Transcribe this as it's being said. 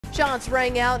Shots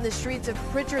rang out in the streets of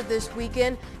Prichard this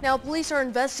weekend. Now police are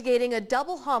investigating a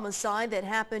double homicide that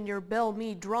happened near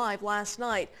Bellemeade Drive last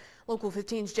night. Local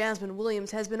 15's Jasmine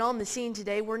Williams has been on the scene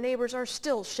today where neighbors are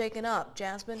still shaken up.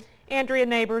 Jasmine? Andrea,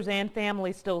 neighbors and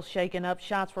family still shaken up.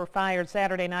 Shots were fired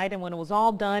Saturday night, and when it was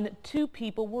all done, 2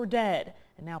 people were dead.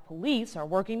 And now police are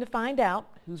working to find out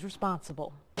who's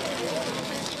responsible.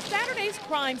 Saturday's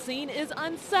crime scene is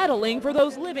unsettling for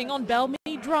those living on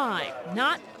Bellemeade Drive.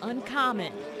 Not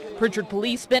uncommon. Prichard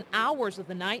police spent hours of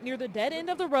the night near the dead end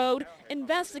of the road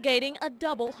investigating a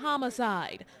double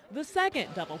homicide. The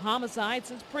second double homicide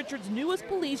since Prichard's newest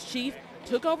police chief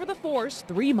took over the force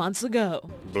 3 months ago.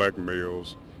 Black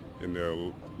males in their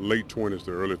late 20s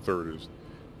to early 30s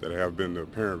that have been the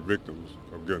apparent victims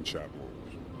of gunshot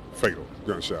wounds, fatal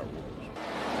gunshot wounds.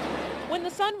 When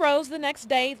the sun rose the next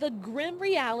day, the grim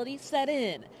reality set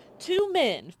in. 2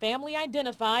 men, family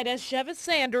identified as Chavis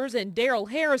Sanders and Darrell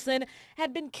Harrison,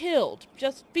 had been killed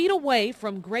just feet away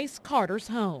from Grace Carter's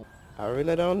home. I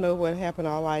really don't know what happened.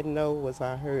 All I know was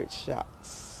I heard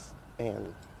shots.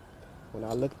 And when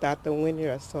I looked out the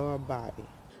window, I saw a body.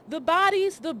 The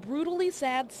bodies, the brutally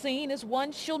sad scene is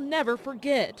one she'll never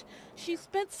forget. She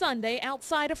spent Sunday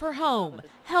outside of her home,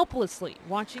 helplessly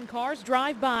watching cars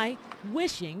drive by,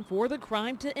 wishing for the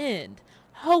crime to end,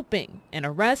 hoping an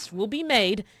arrest will be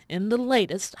made in the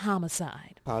latest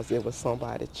homicide. Because it was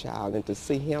somebody's child, and to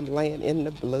see him laying in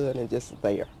the blood and just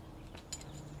there,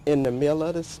 in the middle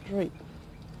of the street,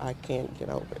 I can't get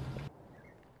over it.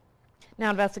 Now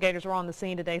investigators were on the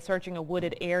scene today searching a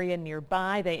wooded area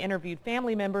nearby. They interviewed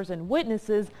family members and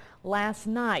witnesses last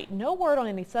night. No word on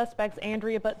any suspects,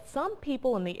 Andrea, but some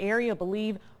people in the area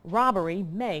believe robbery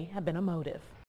may have been a motive.